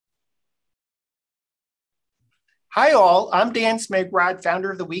Hi, all. I'm Dan Smigrod,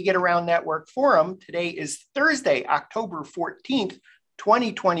 founder of the We Get Around Network Forum. Today is Thursday, October 14th,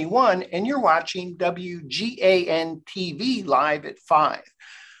 2021, and you're watching WGAN TV live at 5.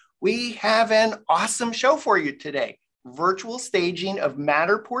 We have an awesome show for you today. Virtual staging of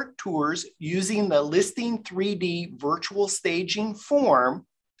Matterport tours using the Listing 3D virtual staging form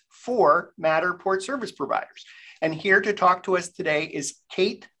for Matterport service providers. And here to talk to us today is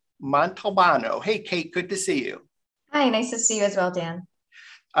Kate Montalbano. Hey, Kate, good to see you. Hi, nice to see you as well, Dan.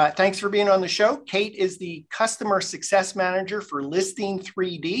 Thanks for being on the show. Kate is the Customer Success Manager for Listing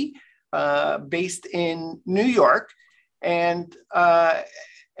 3D based in New York. And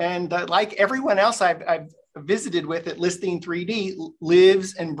like everyone else I've visited with at Listing 3D,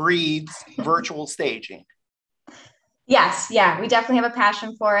 lives and breathes virtual staging. Yes, yeah, we definitely have a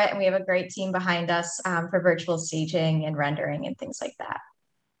passion for it, and we have a great team behind us for virtual staging and rendering and things like that.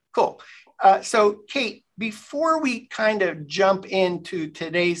 Cool. So, Kate, before we kind of jump into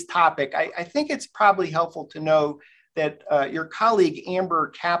today's topic, I think it's probably helpful to know that your colleague Amber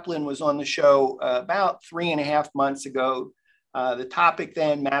Kaplan was on the show about 3.5 months ago. The topic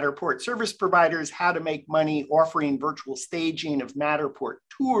then, Matterport service providers, how to make money offering virtual staging of Matterport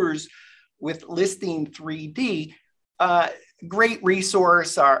tours with Listing 3D. Great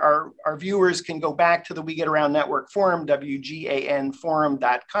resource. Our viewers can go back to the We Get Around Network Forum,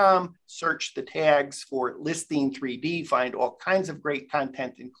 WGANforum.com, search the tags for Listing 3D, find all kinds of great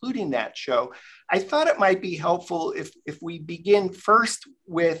content, including that show. I thought it might be helpful if we begin first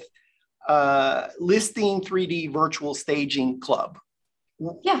with Listing 3D Virtual Staging Club.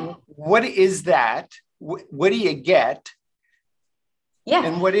 Yeah. What is that? What do you get? Yeah.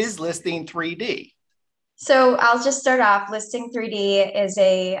 And what is Listing 3D? So I'll just start off. Listing 3D is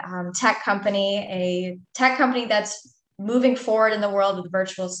a tech company that's moving forward in the world with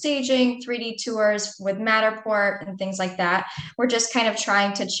virtual staging, 3D tours with Matterport and things like that. We're just kind of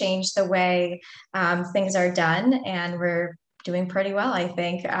trying to change the way things are done, and we're doing pretty well, I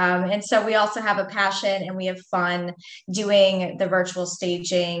think. And so we also have a passion and we have fun doing the virtual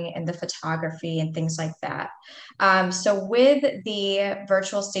staging and the photography and things like that. So with the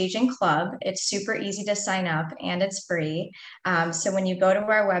Virtual Staging Club, it's super easy to sign up and it's free. So when you go to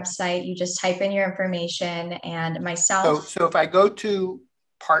our website, you just type in your information and myself. So if I go to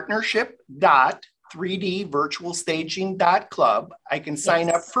partnership.3dvirtualstaging.club, I can sign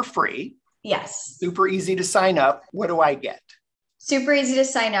up for free. Yes. Super easy to sign up. What do I get? Super easy to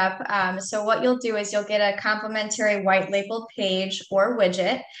sign up. So what you'll do is you'll get a complimentary white label page or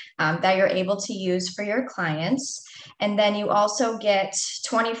widget that you're able to use for your clients. And then you also get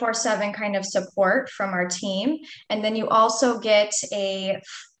 24/7 kind of support from our team. And then you also get a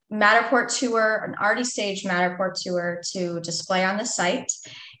Matterport tour, an already staged Matterport tour to display on the site.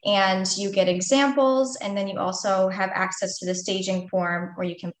 And you get examples, and then you also have access to the staging form where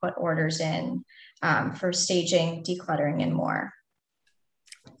you can put orders in for staging, decluttering, and more.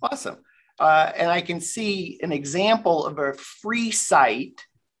 Awesome. And I can see an example of a free site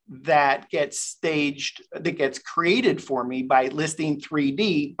that gets created for me by Listing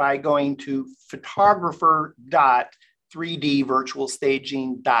 3D by going to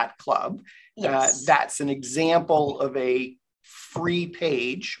photographer.3dvirtualstaging.club. Yes. That's an example of a free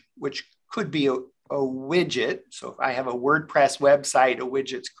page, which could be a widget. So if I have a WordPress website, a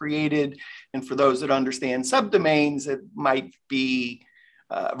widget's created. And for those that understand subdomains, it might be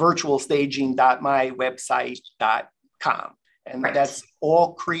virtualstaging.mywebsite.com. And Right. That's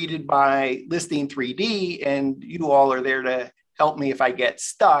all created by Listing 3D. And you all are there to help me if I get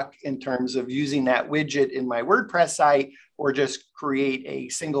stuck in terms of using that widget in my WordPress site, or just create a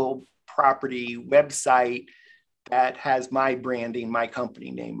single property website that has my branding, my company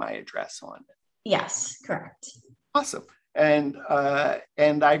name, my address on it. Yes, correct. Awesome. And I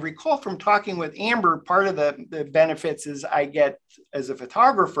recall from talking with Amber, part of the benefits is I get, as a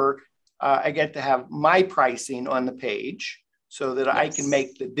photographer, I get to have my pricing on the page so that I can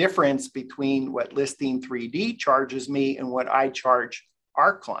make the difference between what Listing 3D charges me and what I charge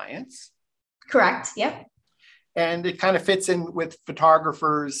our clients. Correct. Yep. And it kind of fits in with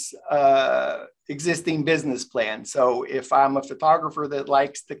photographers' existing business plan. So if I'm a photographer that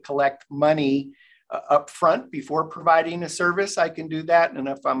likes to collect money up front before providing a service, I can do that. And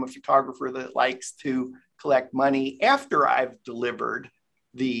if I'm a photographer that likes to collect money after I've delivered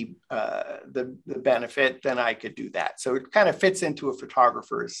the benefit, then I could do that. So it kind of fits into a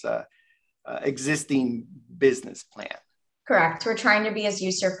photographer's existing business plan. Correct. We're trying to be as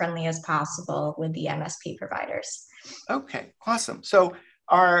user-friendly as possible with the MSP providers. Okay, awesome. So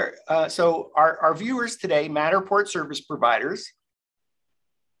our viewers today, Matterport service providers,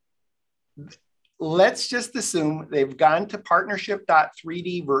 let's just assume they've gone to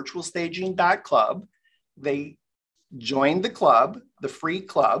partnership.3dvirtualstaging.club. They joined the club, the free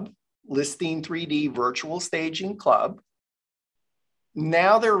club, Listing 3D Virtual Staging Club.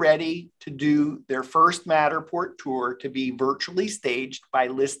 Now they're ready to do their first Matterport tour to be virtually staged by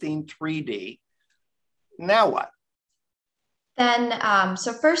Listing 3D. Now what? Then,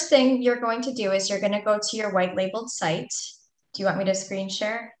 so first thing you're going to do is you're going to go to your white labeled site. Do you want me to screen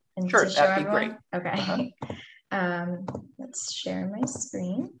share and Sure, to show that'd be everyone? great. Okay. Let's share my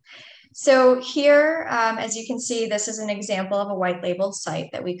screen. So here, as you can see, this is an example of a white labeled site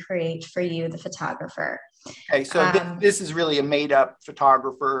that we create for you, the photographer. Okay, so this is really a made-up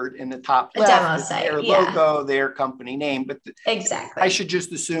photographer in the top left. A demo site, their logo, their company name, but exactly. I should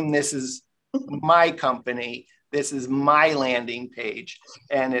just assume this is my company. This is my landing page,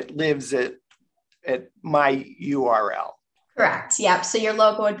 and it lives at my URL. Correct. Yep. So your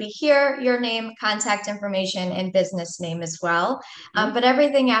logo would be here, your name, contact information, and business name as well. But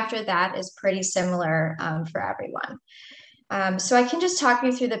everything after that is pretty similar for everyone. So I can just talk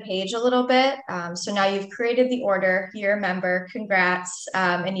you through the page a little bit. So now you've created the order, you're a member, congrats.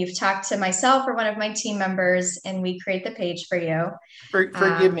 And you've talked to myself or one of my team members, and we create the page for you.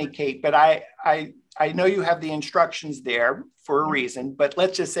 Forgive me, Kate, but I know you have the instructions there for a reason, but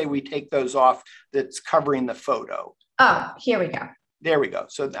let's just say we take those off that's covering the photo. Oh, here we go. There we go.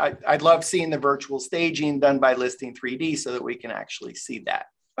 So I'd love seeing the virtual staging done by Listing 3D so that we can actually see that.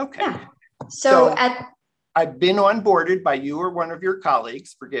 Okay. Yeah. So I've been onboarded by you or one of your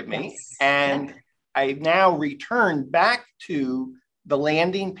colleagues, forgive me, and I now return back to the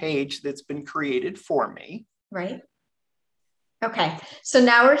landing page that's been created for me. Right. Okay, so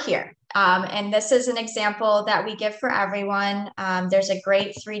now we're here. And this is an example that we give for everyone. There's a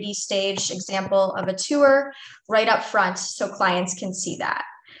great 3D stage example of a tour right up front so clients can see that.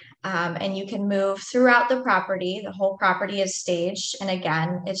 And you can move throughout the property. The whole property is staged. And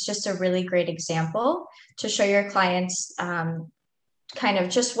again, it's just a really great example to show your clients kind of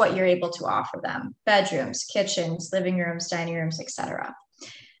just what you're able to offer them. Bedrooms, kitchens, living rooms, dining rooms, etc.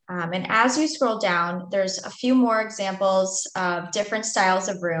 And as you scroll down, there's a few more examples of different styles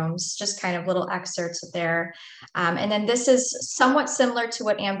of rooms, just kind of little excerpts there. And then this is somewhat similar to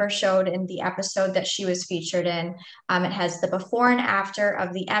what Amber showed in the episode that she was featured in. It has the before and after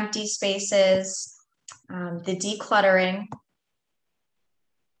of the empty spaces, the decluttering,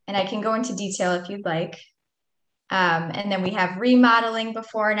 and I can go into detail if you'd like. And then we have remodeling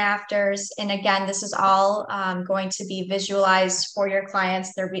before and afters. And again, this is all going to be visualized for your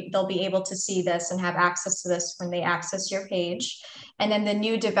clients. They'll be able to see this and have access to this when they access your page. And then the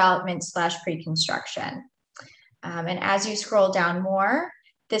new development / pre-construction. And as you scroll down more,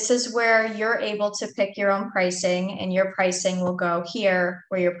 this is where you're able to pick your own pricing, and your pricing will go here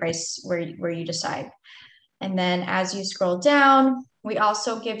where you decide. And then as you scroll down, we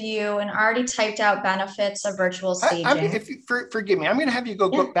also give you an already typed out benefits of virtual staging. Forgive me, I'm going to have you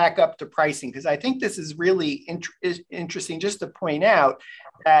go back up to pricing, because I think this is really interesting just to point out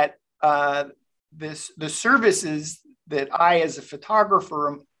that the services that I as a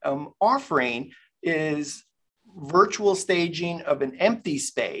photographer am offering is virtual staging of an empty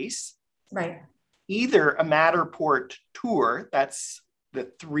space, right? Either a Matterport tour, that's the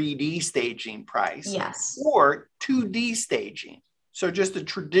 3D staging price, yes, or 2D staging. So just a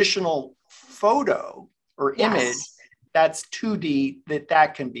traditional photo or image, that's 2D,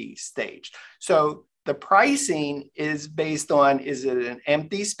 that can be staged. So the pricing is based on, is it an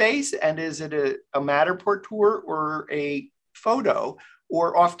empty space, and is it a Matterport tour or a photo?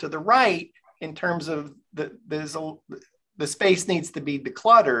 Or off to the right, in terms of the space needs to be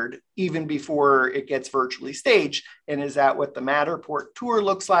decluttered even before it gets virtually staged. And is that what the Matterport tour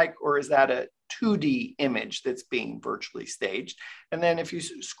looks like, or is that a 2D image that's being virtually staged? And then if you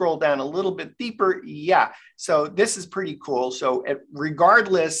scroll down a little bit deeper, so this is pretty cool. So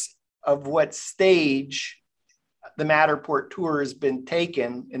regardless of what stage the Matterport tour has been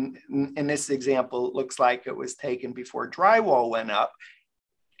taken, in this example, it looks like it was taken before drywall went up,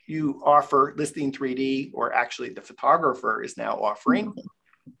 you offer Listing 3D, or actually the photographer is now offering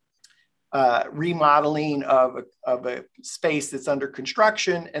remodeling of a space that's under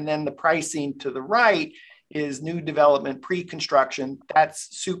construction. And then the pricing to the right is new development pre-construction.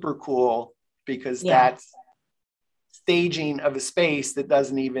 That's super cool, because that's staging of a space that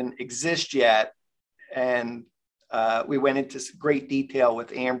doesn't even exist yet. And we went into great detail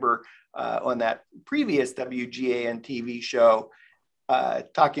with Amber on that previous WGAN TV show,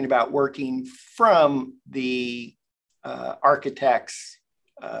 talking about working from the architect's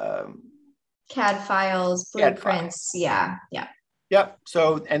CAD files, blueprints. Yeah. Yep.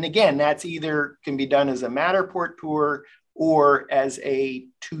 So, and again, that's either can be done as a Matterport tour or as a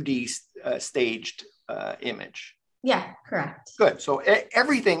 2D staged image. Yeah, correct. Good. So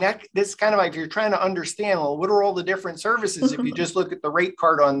everything that this kind of like, if you're trying to understand, well, what are all the different services? If you just look at the rate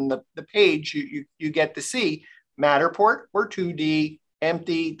card on the page, you get to see Matterport or 2D,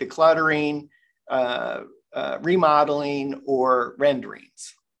 empty, decluttering, remodeling, or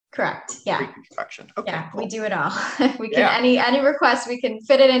renderings. Correct. Yeah. Reconstruction. Okay. Yeah, cool. we do it all. We can any request, we can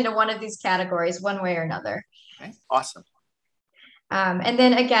fit it into one of these categories one way or another. Okay. Awesome. And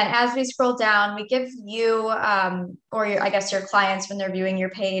then again, as we scroll down, we give you or your, I guess your clients when they're viewing your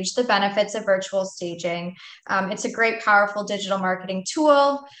page, the benefits of virtual staging. It's a great, powerful digital marketing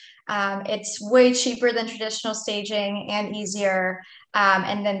tool. It's way cheaper than traditional staging and easier.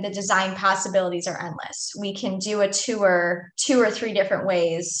 And then the design possibilities are endless. We can do a tour 2 or 3 different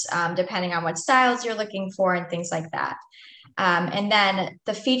ways, depending on what styles you're looking for and things like that. And then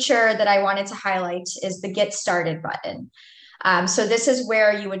the feature that I wanted to highlight is the Get Started button. So this is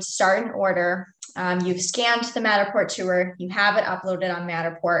where you would start an order. You've scanned the Matterport tour. You have it uploaded on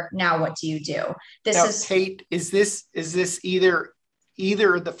Matterport. Now, what do you do? Kate, is this either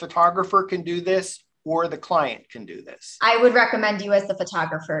the photographer can do this or the client can do this? I would recommend you as the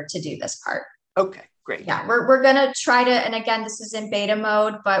photographer to do this part. Okay, great. Yeah, we're going to try to, and again, this is in beta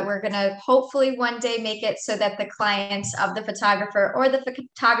mode, but we're going to hopefully one day make it so that the clients of the photographer or the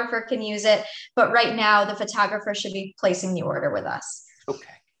photographer can use it. But right now, the photographer should be placing the order with us.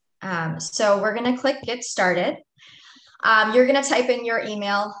 Okay. So we're going to click Get Started. You're going to type in your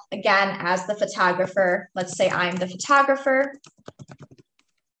email again as the photographer. Let's say I'm the photographer.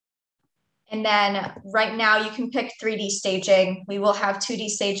 And then right now you can pick 3D staging. We will have 2D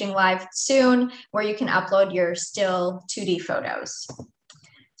staging live soon where you can upload your still 2D photos.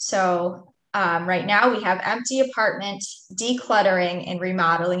 So right now we have empty apartment, decluttering and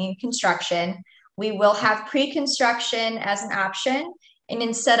remodeling and construction. We will have pre-construction as an option. And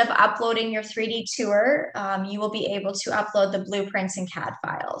instead of uploading your 3D tour, you will be able to upload the blueprints and CAD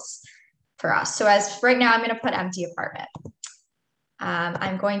files for us. So as right now, I'm going to put empty apartment.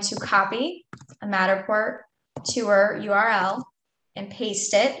 I'm going to copy a Matterport tour URL and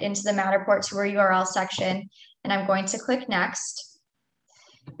paste it into the Matterport tour URL section. And I'm going to click next.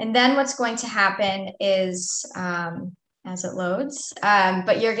 And then what's going to happen is, as it loads,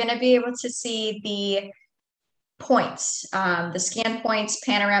 but you're going to be able to see the points, the scan points,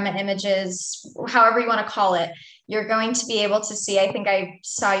 panorama images, however you want to call it. You're going to be able to see, I think I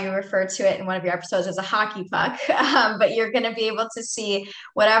saw you refer to it in one of your episodes as a hockey puck, but you're going to be able to see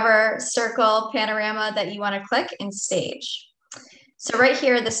whatever circle panorama that you want to click and stage. So right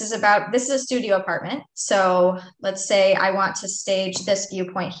here, this is a studio apartment. So let's say I want to stage this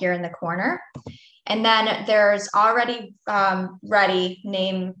viewpoint here in the corner. And then there's already ready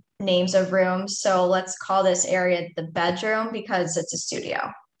names of rooms. So let's call this area the bedroom because it's a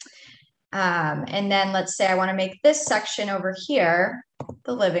studio. And then let's say I want to make this section over here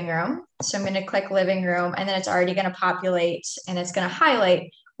the living room. So I'm going to click living room, and then it's already going to populate and it's going to highlight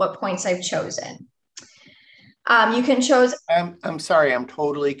what points I've chosen. You can choose. I'm sorry, I'm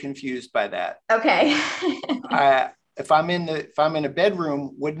totally confused by that. Okay. If I'm in a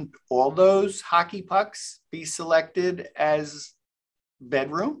bedroom, wouldn't all those hockey pucks be selected as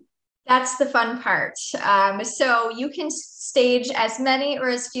bedroom? That's the fun part. So you can stage as many or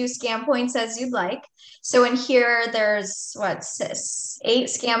as few scan points as you'd like. So in here, there's 8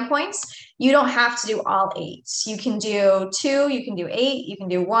 scan points. You don't have to do all 8. You can do 2, you can do 8, you can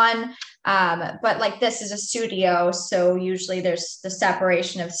do 1. But like this is a studio, so usually there's the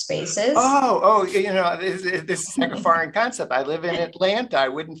separation of spaces. This is like a foreign concept. I live in Atlanta. I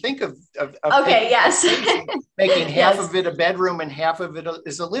wouldn't think of okay, yes, making half of it a bedroom and half of it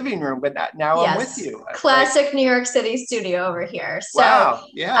is a living room. But now I'm with you. Classic New York City studio over here. So, wow,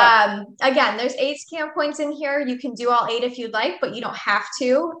 yeah. Again, there's 8 scan points in here. You can do all 8 if you'd like, but you don't have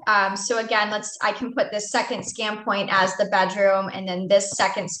to. So again, I can put this second scan point as the bedroom, and then this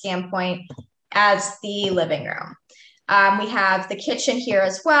second scan point as the living room. We have the kitchen here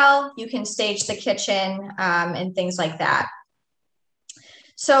as well. You can stage the kitchen and things like that.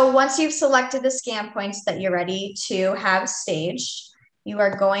 So once you've selected the scan points that you're ready to have staged, you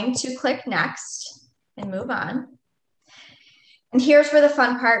are going to click next and move on. And here's where the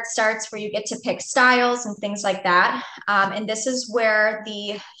fun part starts, where you get to pick styles and things like that. And this is where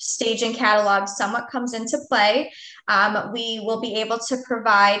the staging catalog somewhat comes into play. We will be able to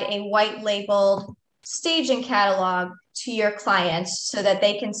provide a white labeled staging catalog to your clients so that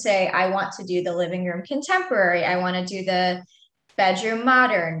they can say, I want to do the living room contemporary, I want to do the bedroom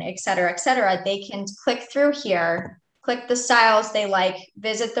modern, et cetera, et cetera. They can click through here click the styles they like,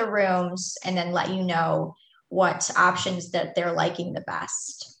 visit the rooms, and then let you know what options that they're liking the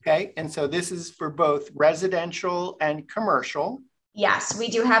best. Okay, and so this is for both residential and commercial. Yes, we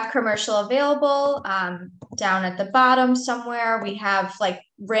do have commercial available down at the bottom somewhere. We have like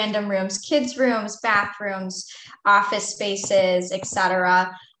random rooms, kids' rooms, bathrooms, office spaces,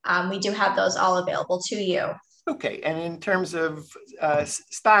 etc. We do have those all available to you. Okay, and in terms of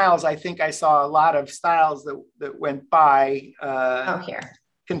styles, I think I saw a lot of styles that went by. Here.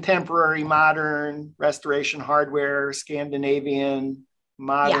 Contemporary, modern, restoration hardware, Scandinavian,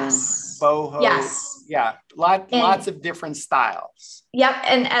 modern, yes. boho. Yes. Yeah, lots of different styles. Yep.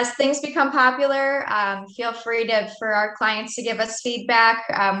 And as things become popular, feel free for our clients to give us feedback.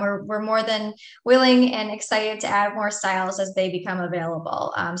 We're more than willing and excited to add more styles as they become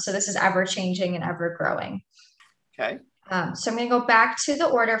available. So this is ever changing and ever growing. Okay. So I'm going to go back to the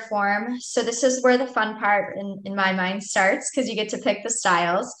order form. So this is where the fun part in my mind starts, because you get to pick the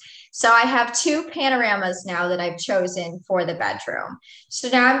styles. So I have 2 panoramas now that I've chosen for the bedroom. So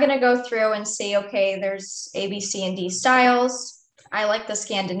now I'm going to go through and see, okay, there's A, B, C, and D styles. I like the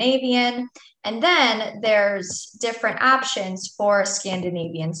Scandinavian. And then there's different options for a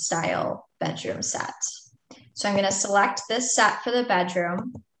Scandinavian style bedroom set. So I'm going to select this set for the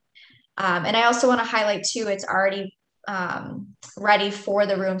bedroom. And I also want to highlight too, it's already ready for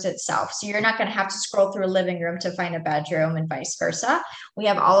the rooms itself. So you're not going to have to scroll through a living room to find a bedroom and vice versa. We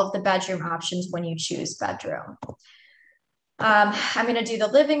have all of the bedroom options when you choose bedroom. I'm going to do the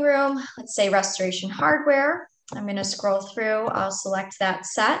living room. Let's say restoration hardware. I'm going to scroll through. I'll select that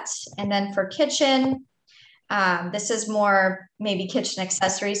set. And then for kitchen, this is more maybe kitchen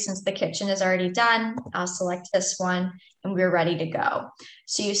accessories. Since the kitchen is already done, I'll select this one and we're ready to go.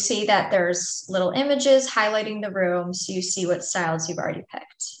 So you see that there's little images highlighting the room. So you see what styles you've already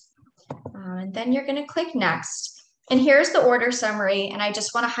picked. And then you're going to click next. And here's the order summary. And I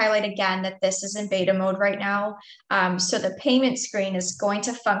just want to highlight again that this is in beta mode right now. So the payment screen is going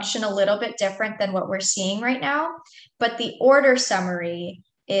to function a little bit different than what we're seeing right now. But the order summary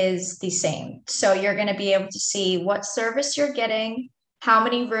is the same. So you're going to be able to see what service you're getting, how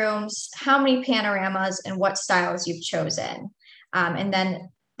many rooms, how many panoramas, and what styles you've chosen. And then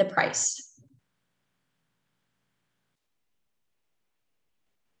the price.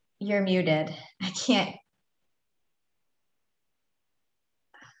 You're muted. I can't.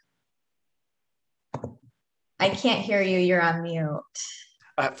 I can't hear you. You're on mute.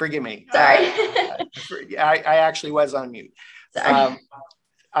 Forgive me. Sorry. I actually was on mute. Sorry.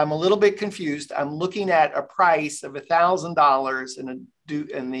 I'm a little bit confused. I'm looking at a price of $1,000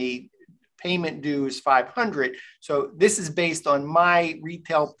 and the payment due is $500. So this is based on my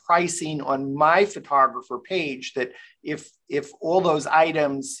retail pricing on my photographer page, that if all those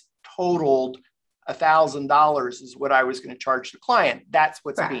items totaled $1,000 is what I was going to charge the client. That's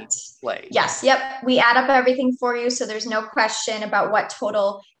what's Correct. being displayed. Yes. Yep. We add up everything for you. So there's no question about what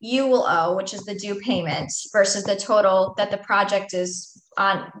total you will owe, which is the due payment, versus the total that the project is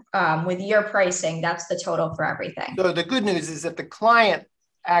on with your pricing. That's the total for everything. So the good news is that the client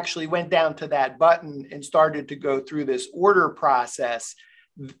actually went down to that button and started to go through this order process.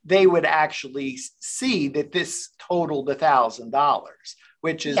 They would actually see that this totaled $1,000,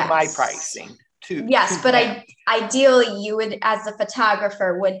 which is my pricing. But ideally you would, as the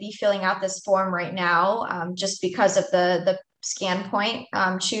photographer, would be filling out this form right now, just because of the scan point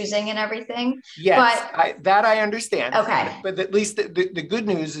choosing and everything. Yes, but I understand. Okay. But at least the good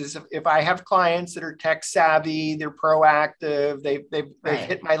news is if I have clients that are tech savvy, they're proactive, they've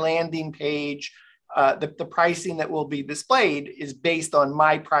hit my landing page, the pricing that will be displayed is based on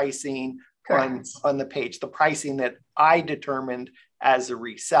my pricing on the page, the pricing that I determined as a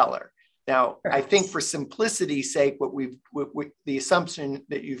reseller. Now, I think for simplicity's sake, the assumption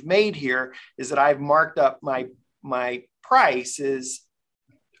that you've made here is that I've marked up my prices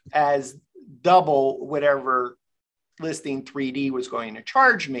as double whatever Listing 3D was going to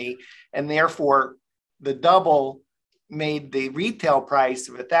charge me, and therefore the double made the retail price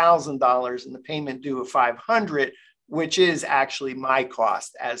of $1,000 and the payment due of $500, which is actually my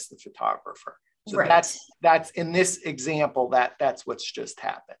cost as the photographer. So that's in this example, that's what's just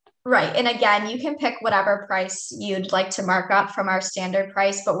happened. Right. And again, you can pick whatever price you'd like to mark up from our standard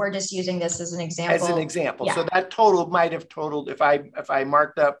price, but we're just using this as an example. As an example. Yeah. So that total might have totaled, if I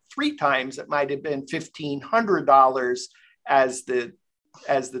marked up 3 times, it might have been $1,500 as the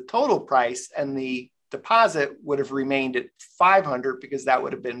total price, and the deposit would have remained at $500 because that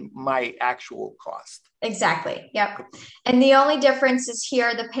would have been my actual cost. Exactly. Yep. And the only difference is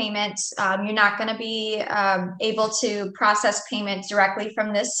here, the payments. You're not going to be able to process payments directly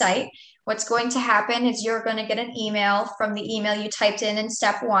from this site. what's going to happen is you're going to get an email from the email you typed in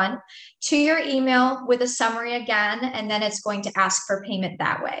step 1 to your email with a summary again, and then it's going to ask for payment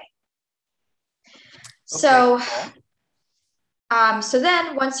that way. Okay. So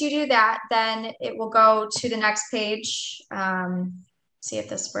then once you do that, then it will go to the next page. See if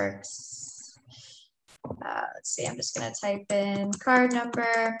this works. Let's see, I'm just going to type in card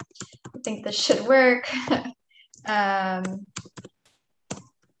number. I think this should work. And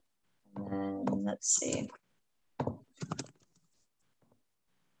let's see.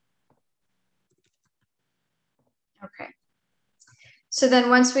 Okay. So then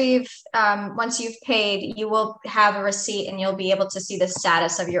once you've paid, you will have a receipt and you'll be able to see the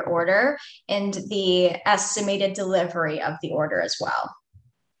status of your order and the estimated delivery of the order as well.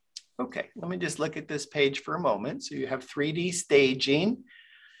 Okay, let me just look at this page for a moment. So you have 3D staging,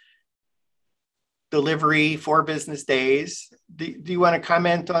 delivery 4 business days. Do you want to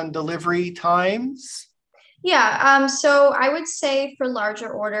comment on delivery times? Yeah, so I would say for larger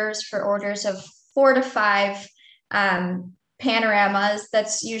orders, for orders of 4 to 5 panoramas,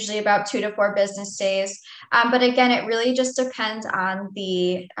 that's usually about 2 to 4 business days. But again, it really just depends on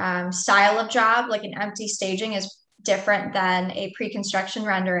the style of job. Like an empty staging is different than a pre-construction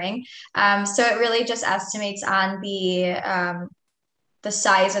rendering. So it really just estimates on the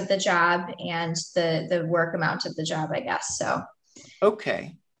size of the job and the work amount of the job, I guess. So.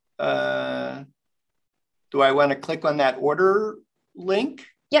 Okay. Do I want to click on that order link?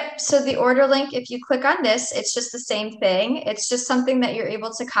 Yep. So the order link, if you click on this, it's just the same thing. It's just something that you're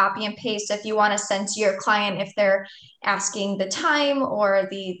able to copy and paste if you want to send to your client, if they're asking the time or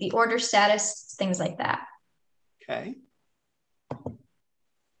the order status, things like that. Okay.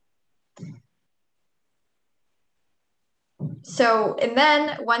 So, and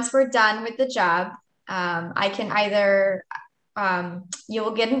then once we're done with the job, I can either, you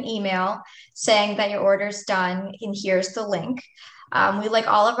will get an email saying that your order's done and here's the link. We like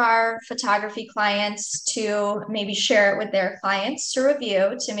all of our photography clients to maybe share it with their clients to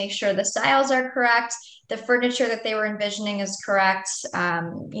review, to make sure the styles are correct, the furniture that they were envisioning is correct,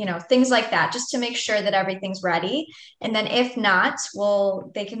 things like that, just to make sure that everything's ready. And then if not,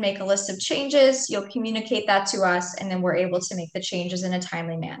 they can make a list of changes, you'll communicate that to us, and then we're able to make the changes in a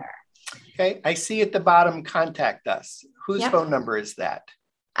timely manner. Okay, I see at the bottom, contact us. Whose phone number is that?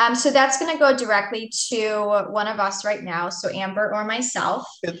 So that's going to go directly to one of us right now. So Amber or myself.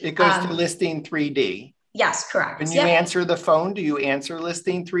 It goes to Listing 3D. Yes, correct. When you answer the phone, do you answer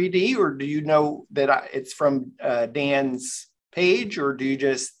Listing 3D, or do you know that it's from Dan's page, or do you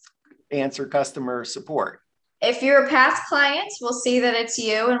just answer customer support? If you're a past client, we'll see that it's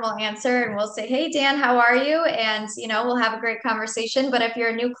you and we'll answer and we'll say, hey, Dan, how are you? And, we'll have a great conversation. But if you're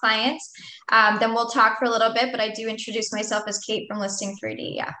a new client, then we'll talk for a little bit. But I do introduce myself as Kate from Listing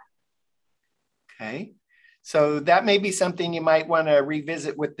 3D. Yeah. Okay. So that may be something you might want to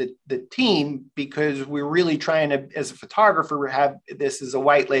revisit with the team, because we're really trying to, as a photographer, have this as a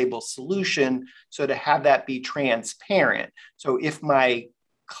white label solution. So to have that be transparent. So if my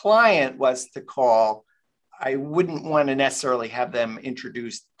client was to call, I wouldn't want to necessarily have them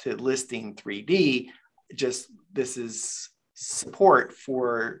introduced to Listing 3D. Just this is support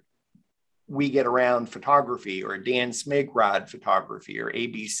for We Get Around Photography, or Dan Smigrod Photography, or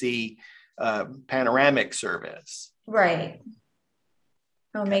ABC Panoramic Service. Right.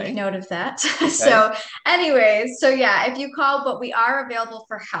 I'll make note of that. Okay. So anyways, if you call, but we are available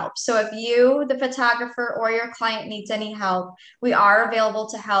for help. So if you, the photographer, or your client needs any help, we are available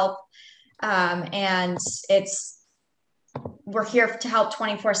to help. And we're here to help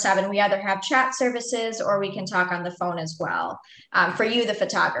 24/7. We either have chat services or we can talk on the phone as well, for you, the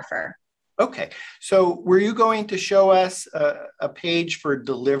photographer. Okay. So were you going to show us a page for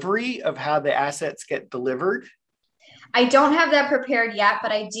delivery of how the assets get delivered? I don't have that prepared yet,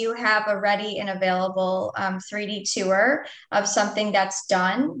 but I do have a ready and available 3D tour of something that's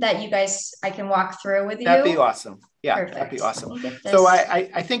done that I can walk through with you. That'd be awesome. Yeah, Perfect. That'd be awesome. So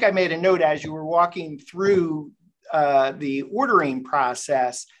I think I made a note as you were walking through the ordering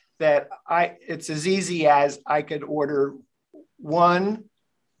process that it's as easy as I could order one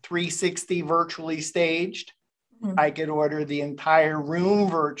 360 virtually staged. Mm-hmm. I could order the entire room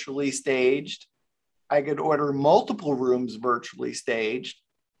virtually staged. I could order multiple rooms virtually staged,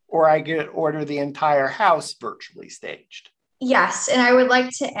 or I could order the entire house virtually staged. Yes, and I would like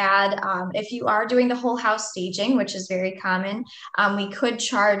to add, if you are doing the whole house staging, which is very common, we could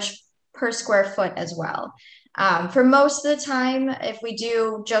charge per square foot as well. For most of the time, if we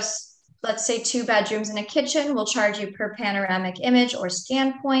do just let's say 2 bedrooms and a kitchen, we'll charge you per panoramic image or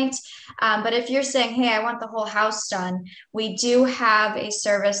scan point. But if you're saying, hey, I want the whole house done, we do have a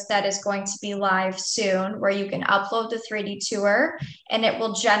service that is going to be live soon where you can upload the 3D tour and it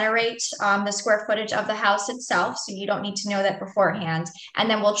will generate the square footage of the house itself. So you don't need to know that beforehand. And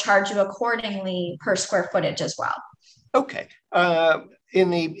then we'll charge you accordingly per square footage as well. Okay. In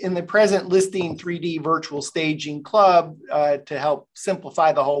the present Listing 3D Virtual Staging Club, to help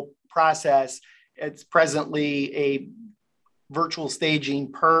simplify the whole process, it's presently a virtual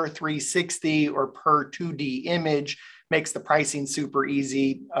staging per 360 or per 2D image, makes the pricing super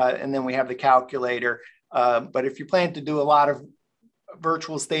easy. And then we have the calculator. But if you plan to do a lot of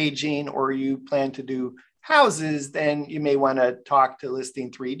virtual staging or you plan to do houses, then you may want to talk to Listing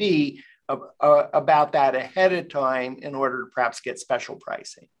 3D about that ahead of time in order to perhaps get special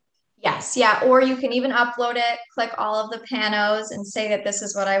pricing. Yes, yeah, or you can even upload it, click all of the panos and say that this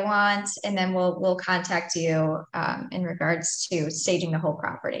is what I want, and then we'll contact you in regards to staging the whole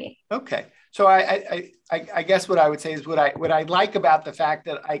property. Okay, so I guess what I would say is what I like about the fact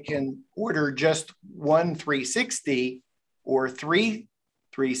that I can order just one 360 or 3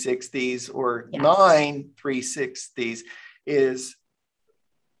 360s or yes. 9 360s is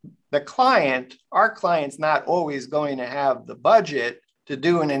our client's not always going to have the budget to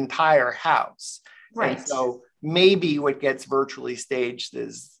do an entire house. Right. And so maybe what gets virtually staged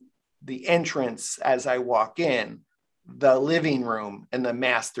is the entrance as I walk in, the living room, and the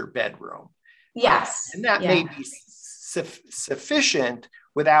master bedroom. Yes. And that may be sufficient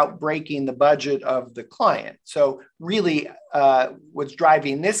without breaking the budget of the client. So really what's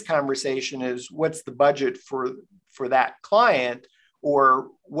driving this conversation is what's the budget for that client, or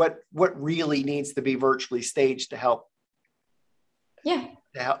what really needs to be virtually staged to help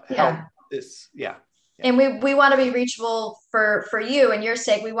this. And we want to be reachable for you and your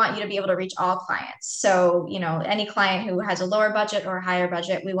sake. We want you to be able to reach all clients. So, any client who has a lower budget or a higher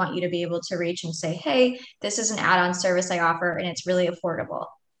budget, we want you to be able to reach and say, hey, this is an add-on service I offer and it's really affordable.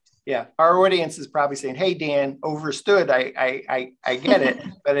 Yeah, our audience is probably saying, "Hey, Dan, overstood. I get it,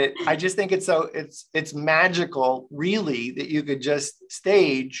 but I just think it's magical, really, that you could just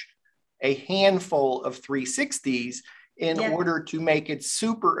stage a handful of 360s in order to make it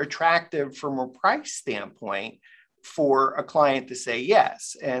super attractive from a price standpoint for a client to say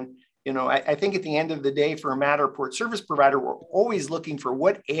yes." And I think at the end of the day, for a Matterport service provider, we're always looking for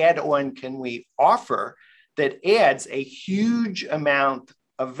what add-on can we offer that adds a huge amount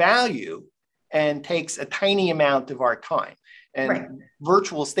of value and takes a tiny amount of our time. And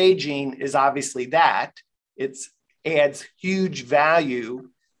virtual staging is obviously that. It adds huge value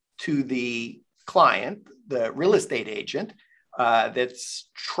to the client, the real estate agent that's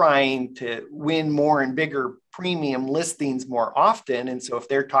trying to win more and bigger premium listings more often. And so if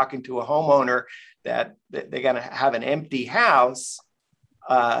they're talking to a homeowner that they're going to have an empty house,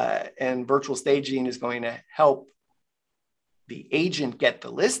 and virtual staging is going to help the agent get the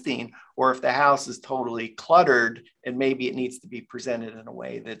listing, or if the house is totally cluttered and maybe it needs to be presented in a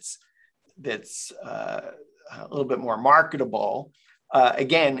way that's a little bit more marketable.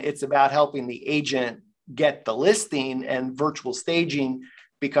 Again, it's about helping the agent get the listing, and virtual staging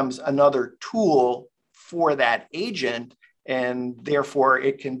becomes another tool for that agent, and therefore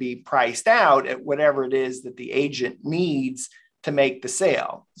it can be priced out at whatever it is that the agent needs to make the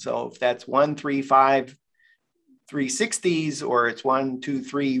sale. So if that's 1, 3, 5 360s, or it's 1, 2,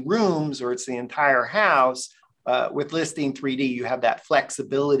 3 rooms, or it's the entire house, with Listing 3D, you have that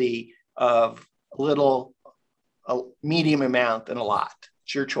flexibility of a medium amount, and a lot.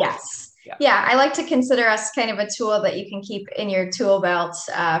 It's your choice. Yes. Yeah, I like to consider us kind of a tool that you can keep in your tool belt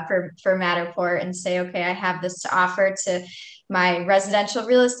for Matterport and say, okay, I have this to offer to my residential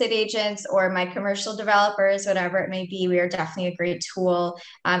real estate agents or my commercial developers, whatever it may be. We are definitely a great tool,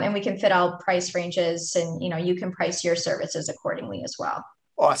 and we can fit all price ranges, and you can price your services accordingly as well.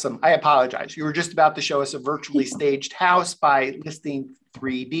 Awesome. I apologize. You were just about to show us a virtually staged house by Listing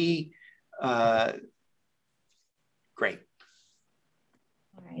 3D. Great.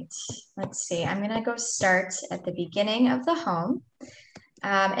 All right, let's see. I'm going to go start at the beginning of the home.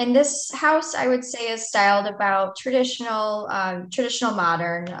 And this house, I would say, is styled about traditional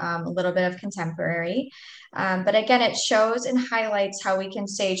modern, a little bit of contemporary. But again, it shows and highlights how we can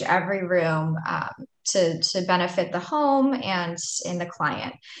stage every room to benefit the home and in the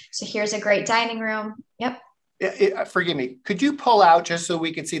client. So here's a great dining room. Yep. Forgive me. Could you pull out just so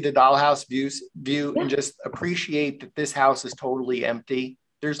we can see the dollhouse view and just appreciate that this house is totally empty?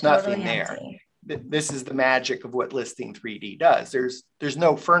 There's nothing there. This is the magic of what Listing 3D does. There's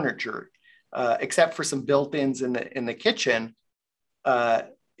no furniture except for some built-ins in the kitchen.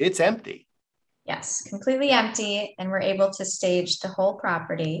 it's empty. Yes, completely empty, and we're able to stage the whole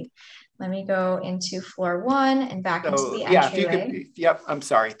property. Let me go into floor 1 and back into the entryway. If you could, yep, I'm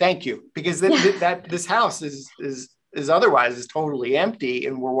sorry. Thank you. Because this house is otherwise is totally empty,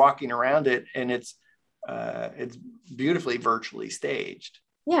 and we're walking around it, and it's beautifully virtually staged.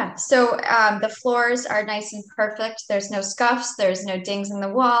 Yeah, so the floors are nice and perfect. There's no scuffs, there's no dings in the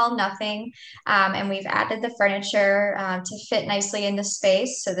wall, nothing. And we've added the furniture to fit nicely in the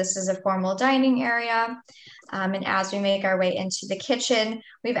space. So this is a formal dining area. And as we make our way into the kitchen,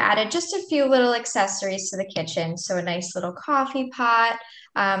 we've added just a few little accessories to the kitchen. So a nice little coffee pot,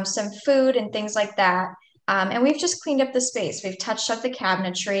 some food and things like that. And we've just cleaned up the space. We've touched up the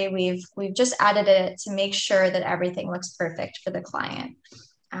cabinetry. We've just added it to make sure that everything looks perfect for the client.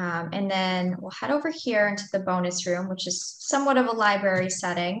 And then we'll head over here into the bonus room, which is somewhat of a library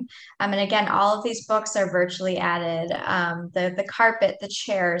setting. And again, all of these books are virtually added. The carpet, the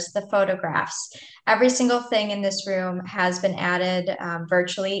chairs, the photographs, every single thing in this room has been added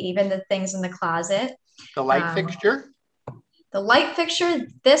virtually, even the things in the closet. The light fixture? The light fixture,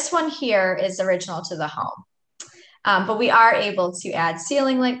 this one here is original to the home. But we are able to add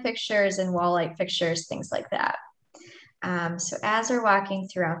ceiling light fixtures and wall light fixtures, things like that. So as we're walking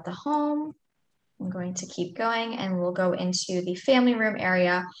throughout the home, I'm going to keep going and we'll go into the family room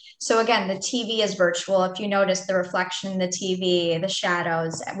area. So again, the TV is virtual. If you notice the reflection in the TV, the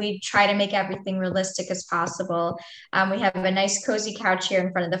shadows, we try to make everything realistic as possible. We have a nice cozy couch here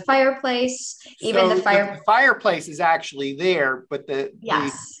in front of the fireplace. Even the fireplace is actually there, but the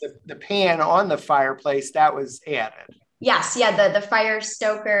pan on the fireplace, that was added. Yes, yeah, the fire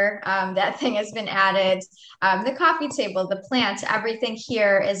stoker, that thing has been added. The coffee table, the plants, everything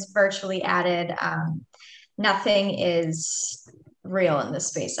here is virtually added. Nothing is real in this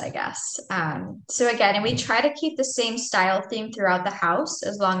space, I guess. So again, and we try to keep the same style theme throughout the house,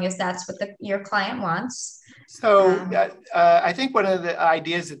 as long as that's what your client wants. So I think one of the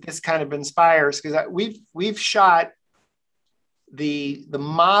ideas that this kind of inspires, because we've shot the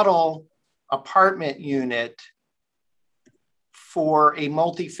model apartment unit for a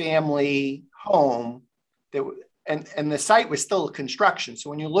multifamily home and the site was still construction. So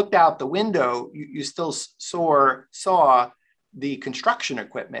when you looked out the window, you still saw the construction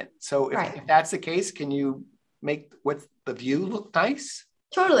equipment. So if that's the case, can you make the view look nice?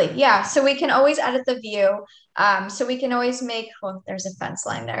 Totally. Yeah. So we can always edit the view. So we can always make, well, there's a fence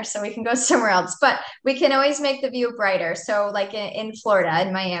line there, so we can go somewhere else, but we can always make the view brighter. So like in Florida,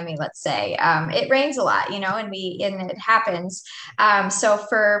 in Miami, let's say, it rains a lot, and it happens. So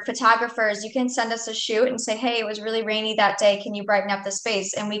for photographers, you can send us a shoot and say, hey, it was really rainy that day. Can you brighten up the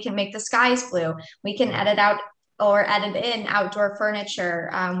space? And we can make the skies blue. We can edit out or edit in outdoor furniture.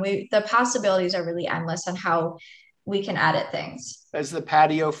 The possibilities are really endless on how we can edit things. As the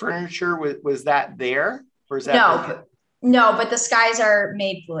patio furniture, was that there? Or is that No, but the skies are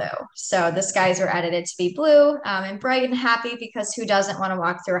made blue. So the skies are edited to be blue and bright and happy, because who doesn't want to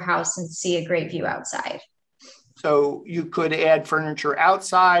walk through a house and see a great view outside? So you could add furniture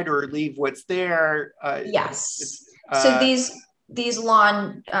outside or leave what's there. Yes. So these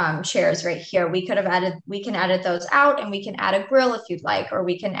lawn chairs right here, we can edit those out, and we can add a grill if you'd like, or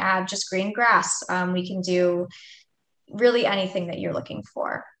we can add just green grass. We can do really anything that you're looking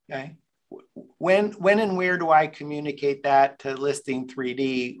for. Okay. When and where do I communicate that to Listing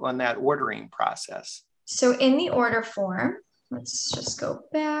 3D on that ordering process? So in the order form, let's just go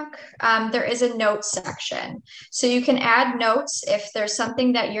back. There is a notes section. So you can add notes if there's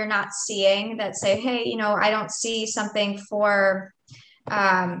something that you're not seeing that say, hey, I don't see something for,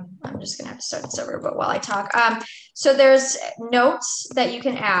 I'm just going to have to start this over, but while I talk. So there's notes that you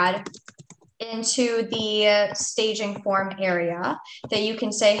can add into the staging form area that you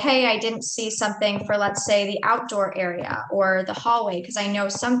can say, hey, I didn't see something for, let's say, the outdoor area or the hallway. Because I know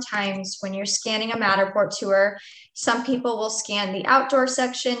sometimes when you're scanning a Matterport tour, some people will scan the outdoor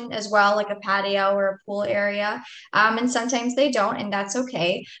section as well, like a patio or a pool area. And sometimes they don't, and that's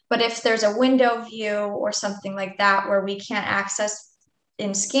okay. But if there's a window view or something like that where we can't access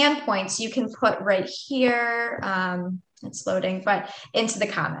in scan points, you can put right here, it's loading, but into the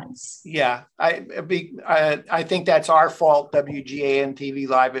comments. Yeah, I think that's our fault. WGAN TV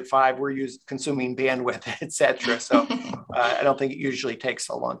Live at 5, we're consuming bandwidth, etc. So I don't think it usually takes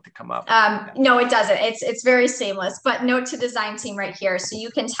so long to come up. No, it doesn't. It's very seamless. But note to design team right here, so you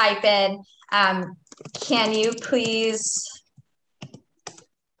can type in, can you please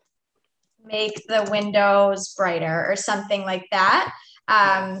make the windows brighter or something like that.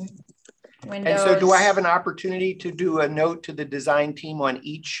 Windows. And so do I have an opportunity to do a note to the design team on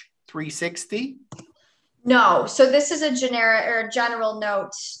each 360? No, so this is a generic or general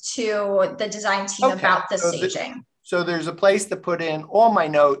note to the design team Okay, about the staging. so there's a place to put in all my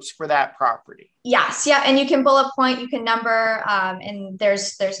notes for that property. Yes, yeah, and you can bullet point, you can number, and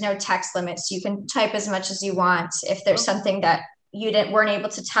there's no text limits. You can type as much as you want if there's something that you didn't weren't able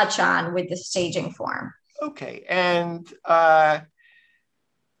to touch on with the staging form. Okay, and uh,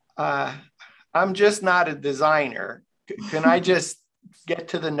 I'm just not a designer. Can I just get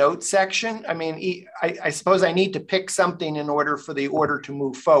to the notes section? I mean, I suppose I need to pick something in order for the order to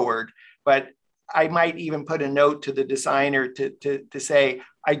move forward, but I might even put a note to the designer to say,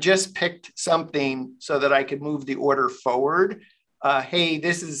 I just picked something so that I could move the order forward. Hey,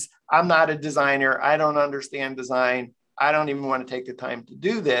 I'm not a designer. I don't understand design. I don't even want to take the time to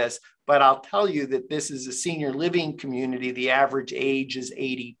do this, but I'll tell you that this is a senior living community. The average age is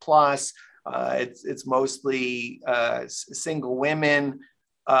 80 plus. It's mostly single women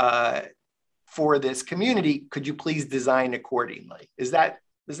for this community. Could you please design accordingly? Is that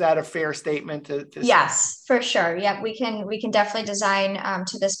a fair statement to say? Yes, for sure. Yeah, we can definitely design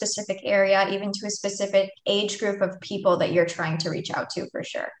to the specific area, even to a specific age group of people that you're trying to reach out to, for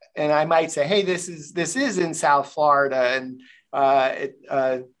sure. And I might say, hey, this is in South Florida, and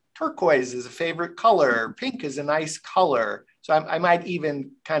turquoise is a favorite color. Pink is a nice color. So I might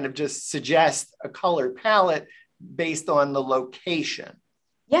even kind of just suggest a color palette based on the location.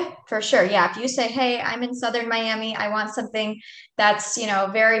 Yeah, for sure. Yeah, if you say, "Hey, I'm in Southern Miami. I want something that's,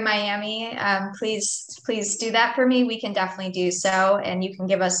 very Miami. Please do that for me." We can definitely do so, and you can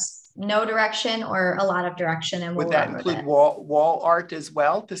give us no direction or a lot of direction, and Would we'll that run with include it. wall art as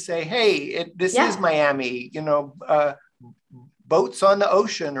well to say, hey, this is Yeah. Miami, boats on the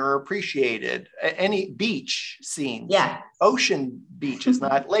ocean are appreciated. Any beach scenes, Yeah. ocean beaches,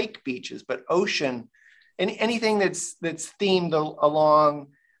 not lake beaches, but ocean, anything that's themed along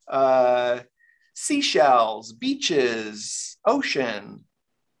uh, seashells, beaches, ocean.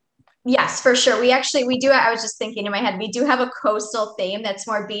 Yes, for sure. We do. I was just thinking in my head, we do have a coastal theme that's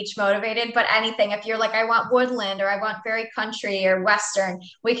more beach motivated, but anything, if you're like, I want woodland or I want very country or Western,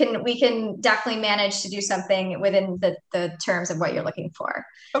 we can definitely manage to do something within the terms of what you're looking for.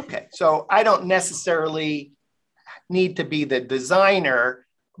 Okay, so I don't necessarily need to be the designer,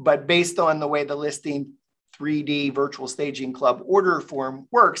 but based on the way the listing 3D virtual staging club order form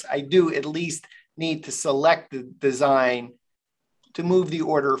works, I do at least need to select the design to move the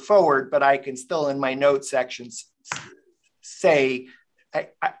order forward, but I can still in my note sections say,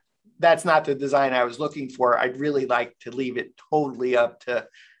 that's not the design I was looking for. I'd really like to leave it totally up to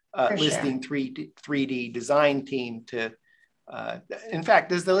For sure. listing 3D design team to in fact,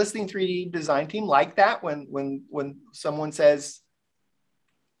 does the listing 3D design team like that when someone says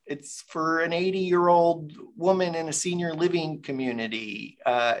it's for an 80-year-old woman in a senior living community?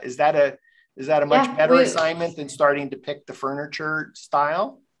 Is that a much Yeah, better assignment than starting to pick the furniture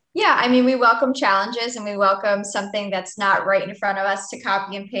style? yeah, I mean, we welcome challenges and we welcome something that's not right in front of us to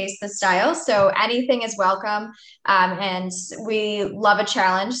copy and paste the style. So anything is welcome. And we love a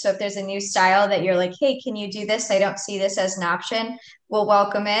challenge. So if there's a new style that you're like, hey, can you do this? I don't see this as an option. We'll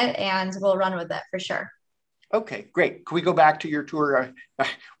welcome it and we'll run with it for sure. Okay, great. Can we go back to your tour?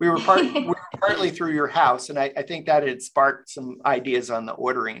 We were partly through your house, and I think that had sparked some ideas on the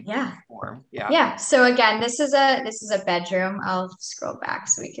ordering Yeah. form. Yeah. Yeah. So again, this is a bedroom. I'll scroll back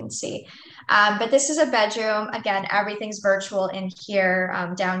so we can see. But this is a bedroom. Again, everything's virtual in here,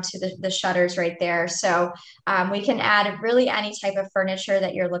 down to the shutters right there. So we can add really any type of furniture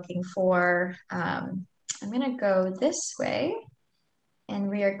that you're looking for. I'm gonna go this way, and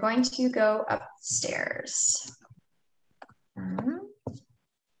we are going to go upstairs. Um,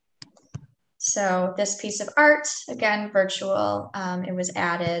 so this piece of art, again, virtual. It was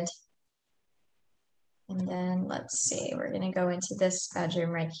added. And then let's see, we're going to go into this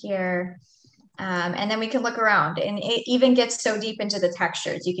bedroom right here. And then we can look around, and it even gets so deep into the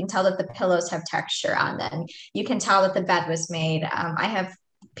textures. You can tell that the pillows have texture on them. You can tell that the bed was made. I have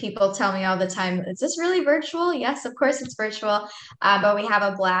people tell me all the time, is this really virtual? Yes, of course it's virtual. But we have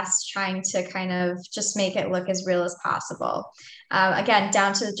a blast trying to kind of just make it look as real as possible. Again,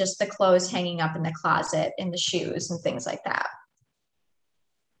 down to just the clothes hanging up in the closet and the shoes and things like that.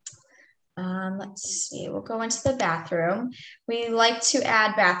 Let's see, we'll go into the bathroom. We like to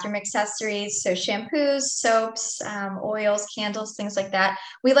add bathroom accessories, so shampoos, soaps, oils, candles, things like that.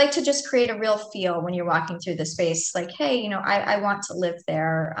 We like to just create a real feel when you're walking through the space, like, hey, I want to live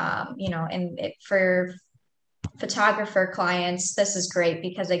there, for photographer clients, this is great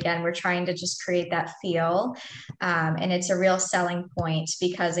because again, we're trying to just create that feel. And it's a real selling point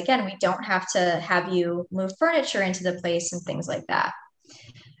because again, we don't have to have you move furniture into the place and things like that.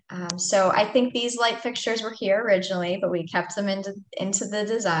 So I think these light fixtures were here originally, but we kept them into the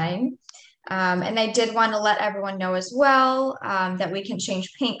design. And I did want to let everyone know as well that we can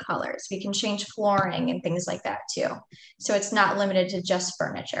change paint colors. We can change flooring and things like that too. So it's not limited to just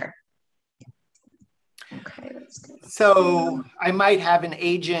furniture. Okay, let's go. So I might have an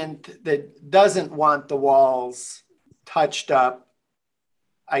agent that doesn't want the walls touched up.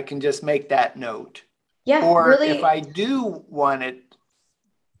 I can just make that note. Yeah, or really. If I do want it,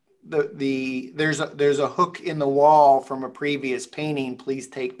 there's a hook in the wall from a previous painting. Please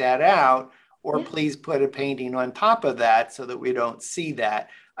take that out, or please put a painting on top of that so that we don't see that.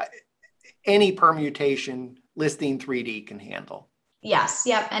 Any permutation Listing 3D can handle. Yes.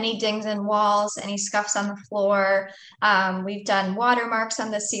 Yep. Any dings in walls, any scuffs on the floor. We've done watermarks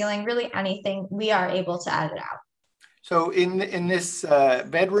on the ceiling, really anything, we are able to edit out. So in this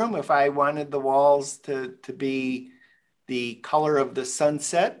bedroom, if I wanted the walls to be the color of the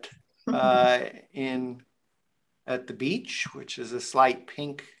sunset at the beach, which is a slight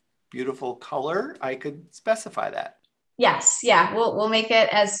pink, beautiful color, I could specify that. Yes, yeah, we'll make it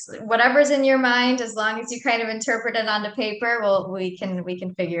as whatever's in your mind, as long as you kind of interpret it onto paper. We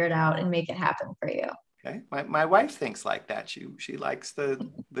can figure it out and make it happen for you. Okay, my wife thinks like that. She likes the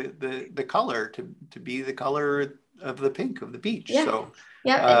color to be the color of the pink of the beach. Yeah. So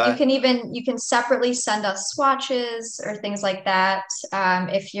yeah, and you can separately send us swatches or things like that.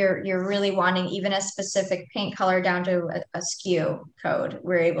 If you're really wanting even a specific paint color down to a SKU code,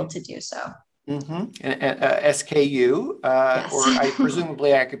 we're able to do so. SKU, Yes. or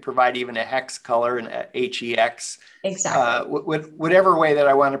presumably I could provide even a hex color and HEX. Exactly. Whatever way that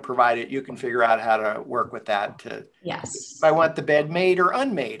I want to provide it, you can figure out how to work with that. Yes. If I want the bed made or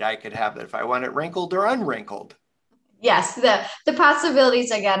unmade, I could have it. If I want it wrinkled or unwrinkled. Yes, the possibilities,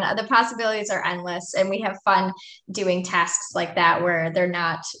 again, the possibilities are endless, and we have fun doing tasks like that where they're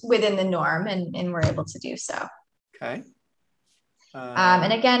not within the norm, and we're able to do so. Okay.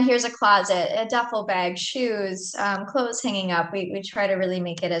 And again, here's a closet, a duffel bag, shoes, clothes hanging up. We try to really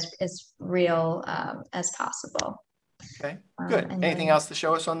make it as real as possible. Okay, good. Anything else to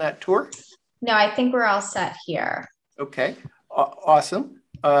show us on that tour? No, I think we're all set here. Okay, awesome.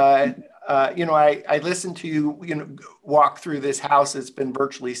 I listened to you, walk through this house. It's been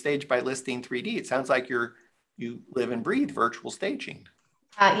virtually staged by Listing 3D. It sounds like you live and breathe virtual staging.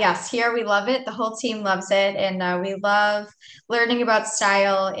 Yes, here we love it. The whole team loves it. And we love learning about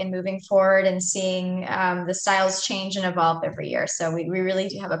style and moving forward and seeing the styles change and evolve every year. So we really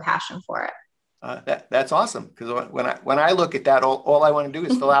do have a passion for it. That's awesome. Because when I look at that, all I want to do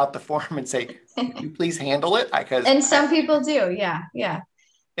is fill out the form and say, "Can you please handle it?" And some people do. Yeah. Yeah.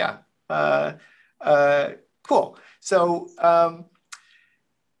 Cool. So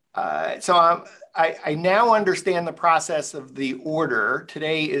I now understand the process of the order.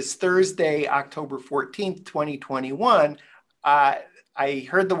 Today is Thursday, October 14th, 2021. I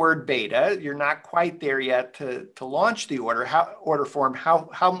heard the word beta. You're not quite there yet to launch the order form.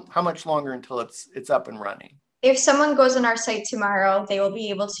 How much longer until it's up and running? If someone goes on our site tomorrow, they will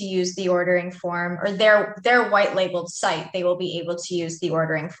be able to use the ordering form, or their white labeled site. They will be able to use the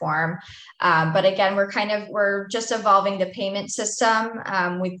ordering form. But again, we're just evolving the payment system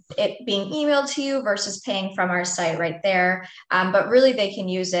with it being emailed to you versus paying from our site right there. But really, they can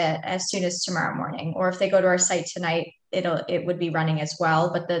use it as soon as tomorrow morning, or if they go to our site tonight, it would be running as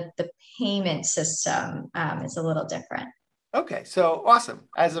well. But the payment system is a little different. Okay, so awesome.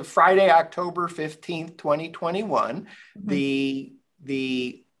 As of Friday, October 15th, 2021, the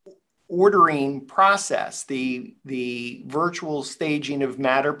ordering process, the virtual staging of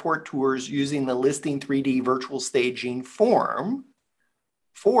Matterport tours using the Listing 3D virtual staging form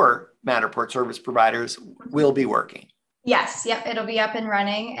for Matterport service providers will be working. Yes, yep, it'll be up and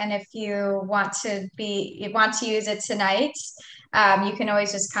running. And if you want to use it tonight, you can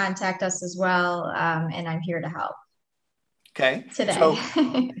always just contact us as well, and I'm here to help. Okay. Today.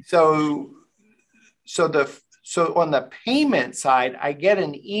 So on the payment side, I get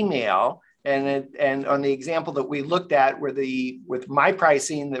an email, and on the example that we looked at, with my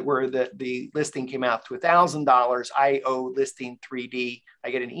pricing where the listing came out to $1,000, I owe Listing 3D. I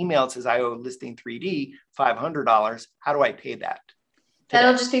get an email that says I owe Listing 3D $500. How do I pay that?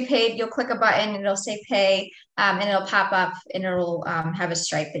 That'll just be paid. You'll click a button, and it'll say pay, and it'll pop up, and it'll have a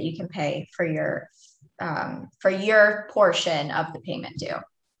stripe that you can pay for your portion of the payment due.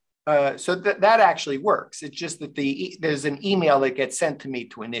 So that actually works. It's just that there's an email that gets sent to me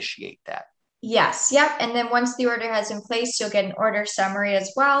to initiate that. Yes. Yep. And then once the order has in place, you'll get an order summary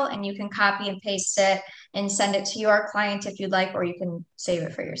as well, and you can copy and paste it and send it to your client if you'd like, or you can save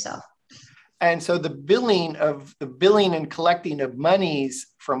it for yourself. And so the billing and collecting of monies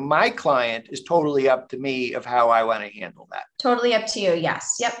from my client is totally up to me of how I want to handle that. Totally up to you.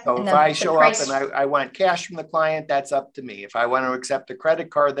 Yes. Yep. So and if I show up and I want cash from the client, that's up to me. If I want to accept a credit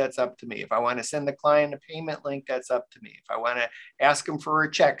card, that's up to me. If I want to send the client a payment link, that's up to me. If I want to ask them for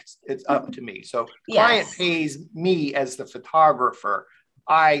a check, it's up to me. So client pays me as the photographer.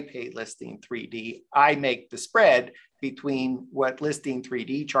 I pay Listing 3D. I make the spread between what Listing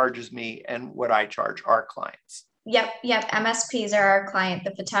 3D charges me and what I charge our clients. Yep. MSPs are our client.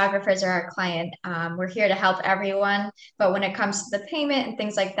 The photographers are our client. We're here to help everyone. But when it comes to the payment and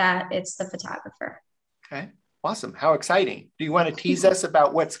things like that, it's the photographer. Okay. Awesome. How exciting. Do you want to tease us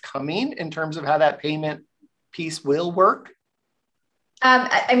about what's coming in terms of how that payment piece will work?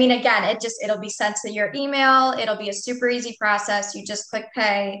 I mean, again, it'll be sent to your email. It'll be a super easy process. You just click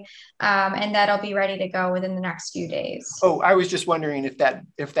pay, and that'll be ready to go within the next few days. Oh, I was just wondering if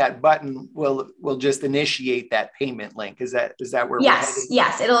that button will just initiate that payment link. Is that where we're heading?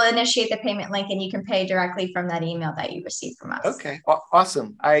 Yes, it'll initiate the payment link, and you can pay directly from that email that you received from us. Okay,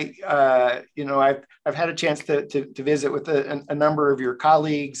 awesome. I've had a chance to visit with a number of your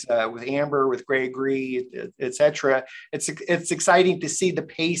colleagues, with Amber, with Gregory, et cetera. It's exciting to see the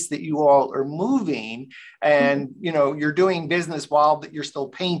pace that you all are moving, and you're doing business while you're still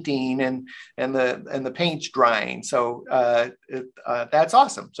painting and the paint's drying. So that's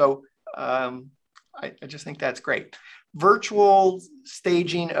awesome. So I just think that's great. Virtual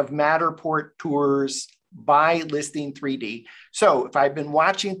staging of Matterport tours by Listing 3D. So if I've been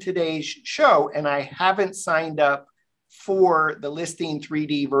watching today's show and I haven't signed up for the Listing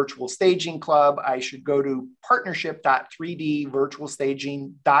 3D Virtual Staging Club, I should go to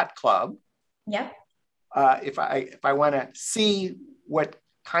partnership.3dvirtualstaging.club. Yep. If I want to see what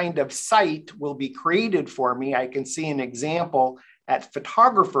kind of site will be created for me, I can see an example at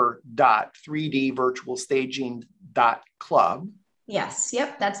photographer.3dvirtualstaging.club. Yes.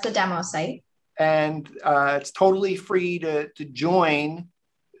 Yep. That's the demo site. And it's totally free to join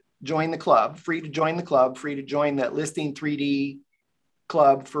the club, free to join that Listing 3D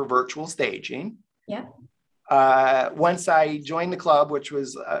club for virtual staging. Yeah. Once I joined the club, which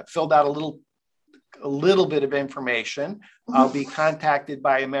was filled out a little bit of information, I'll be contacted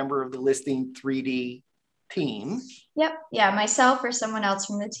by a member of the Listing 3D team. Yep. Yeah. Myself or someone else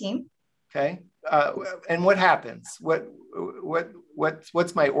from the team. Okay. And what happens?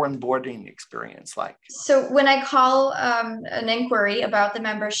 What's my onboarding experience like? So when I call an inquiry about the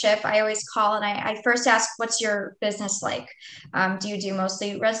membership, I always call and I first ask, what's your business like? Do you do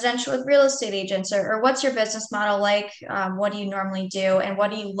mostly residential with real estate agents, or what's your business model like? What do you normally do? And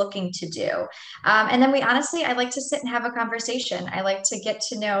what are you looking to do? And then I like to sit and have a conversation. I like to get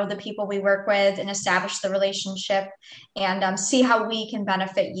to know the people we work with and establish the relationship and see how we can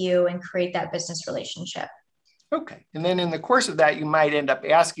benefit you and create that business relationship. Okay. And then in the course of that, you might end up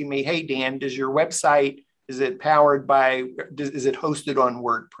asking me, hey, Dan, is it hosted on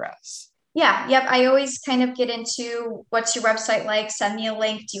WordPress? Yeah. Yep. I always kind of get into what's your website like? Send me a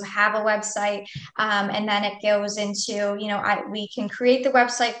link. Do you have a website? And then it goes into, we can create the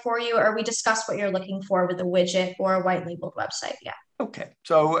website for you, or we discuss what you're looking for with a widget or a white labeled website. Yeah. Okay.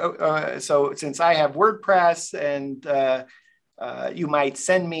 So since I have WordPress and you might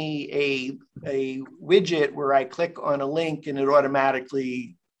send me a widget where I click on a link and it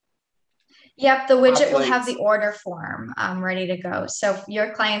automatically. Yep, the widget will have the order form ready to go. So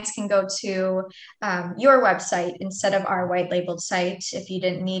your clients can go to your website instead of our white labeled site. If you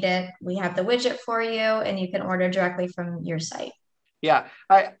didn't need it, we have the widget for you and you can order directly from your site. Yeah,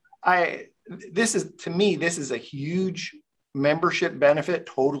 this is a huge membership benefit,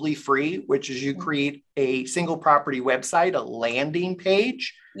 totally free, which is you create a single property website, a landing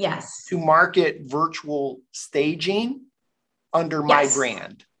page. Yes. To market virtual staging under my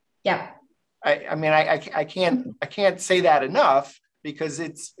brand. Yep. I can't say that enough because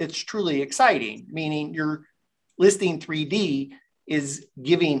it's truly exciting, meaning your Listing 3D is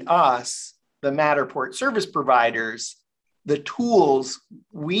giving us, the Matterport service providers, the tools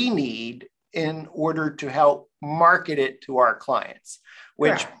we need in order to help market it to our clients,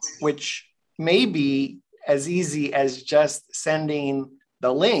 which may be as easy as just sending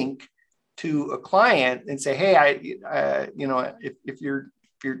the link to a client and say, hey, if you're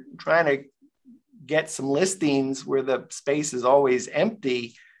trying to get some listings where the space is always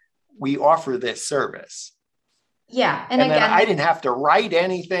empty, we offer this service. Yeah. And then I didn't have to write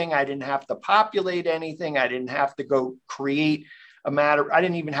anything. I didn't have to populate anything. I didn't have to go create I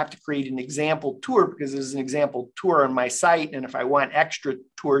didn't even have to create an example tour because there's an example tour on my site. And if I want extra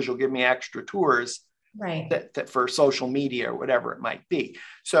tours, you'll give me extra tours. right. that for social media or whatever it might be.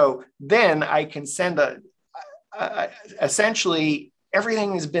 So then I can send essentially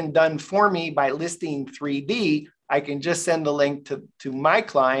everything has been done for me by Listing 3D. I can just send the link to my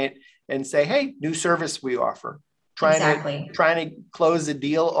client and say, hey, new service we offer. Trying to close a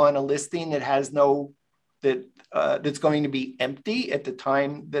deal on a listing that has that's going to be empty at the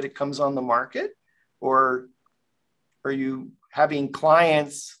time that it comes on the market? Or are you having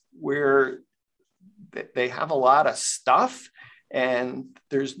clients where they have a lot of stuff and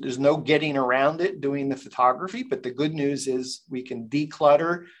there's no getting around it doing the photography? But the good news is we can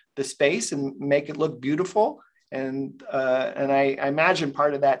declutter the space and make it look beautiful. And I imagine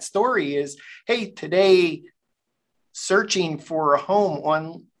part of that story is, hey, today searching for a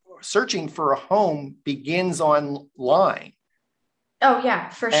home begins online. Oh yeah,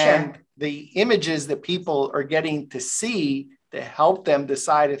 for sure. And the images that people are getting to see to help them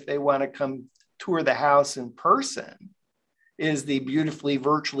decide if they want to come tour the house in person is the beautifully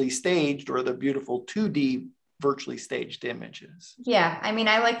virtually staged or the beautiful 2D virtually staged images. Yeah. I mean,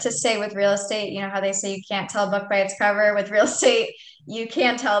 I like to say with real estate, you know how they say you can't tell a book by its cover. With real estate, you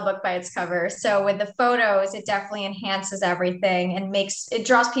can tell a book by its cover. So with the photos, it definitely enhances everything and it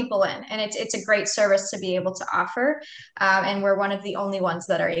draws people in. And it's a great service to be able to offer. And we're one of the only ones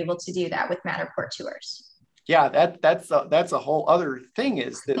that are able to do that with Matterport tours. Yeah, that's a whole other thing,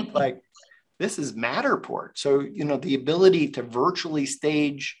 is that like, this is Matterport. So, the ability to virtually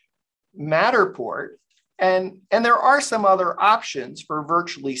stage Matterport, and there are some other options for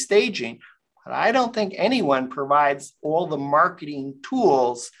virtually staging, but I don't think anyone provides all the marketing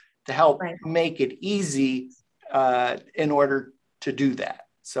tools to help make it easy in order to do that.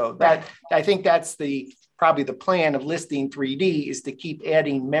 So I think that's probably the plan of Listing 3D, is to keep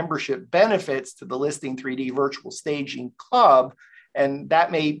adding membership benefits to the Listing 3D Virtual Staging Club. And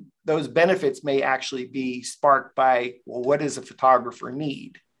those benefits may actually be sparked by, well, what does a photographer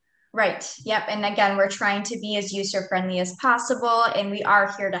need? Right. Yep. And again, we're trying to be as user-friendly as possible, and we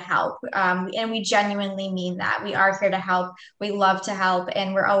are here to help. And we genuinely mean that. We are here to help. We love to help.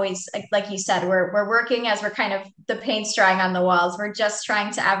 And we're always, like you said, we're working as we're kind of the paint's drying on the walls. We're just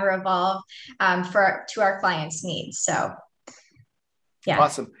trying to ever evolve to our clients' needs. So, yeah.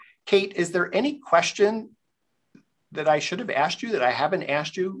 Awesome. Kate, is there any question that I should have asked you that I haven't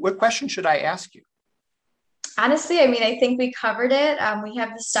asked you? What question should I ask you? Honestly, I mean, I think we covered it. We have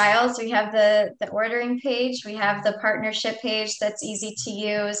the styles, we have the ordering page, we have the partnership page that's easy to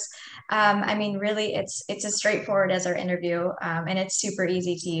use. I mean, really, it's as straightforward as our interview, and it's super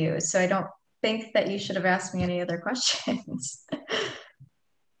easy to use. So I don't think that you should have asked me any other questions.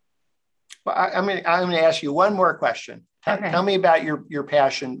 Well, I'm going to ask you one more question. Okay. Tell me about your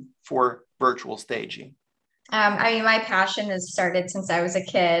passion for virtual staging. I mean, my passion has started since I was a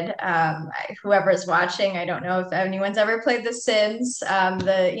kid. Whoever is watching, I don't know if anyone's ever played The Sims,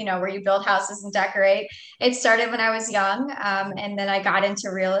 where you build houses and decorate. It started when I was young, and then I got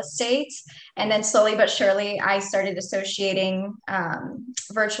into real estate. And then slowly but surely, I started associating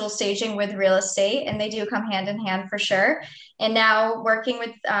virtual staging with real estate, and they do come hand in hand for sure. And now working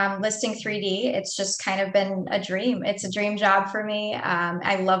with Listing 3D, it's just kind of been a dream. It's a dream job for me.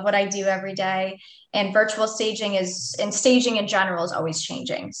 I love what I do every day. And virtual staging staging in general is always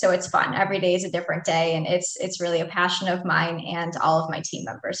changing. So it's fun. Every day is a different day. And it's really a passion of mine and all of my team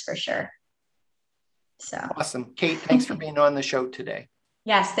members for sure. So awesome. Kate, thanks for being on the show today.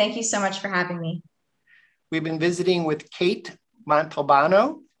 Yes, thank you so much for having me. We've been visiting with Kate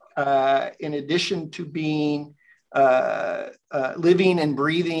Montalbano. In addition to being living and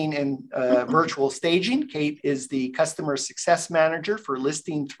breathing in virtual staging, Kate is the customer success manager for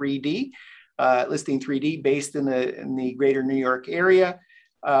Listing 3D. Listing 3D based in the greater New York area.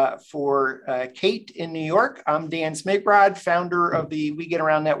 For Kate in New York, I'm Dan Smigrod, founder of the We Get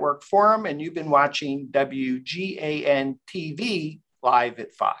Around Network Forum, and you've been watching WGAN TV live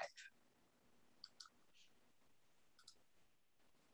at 5.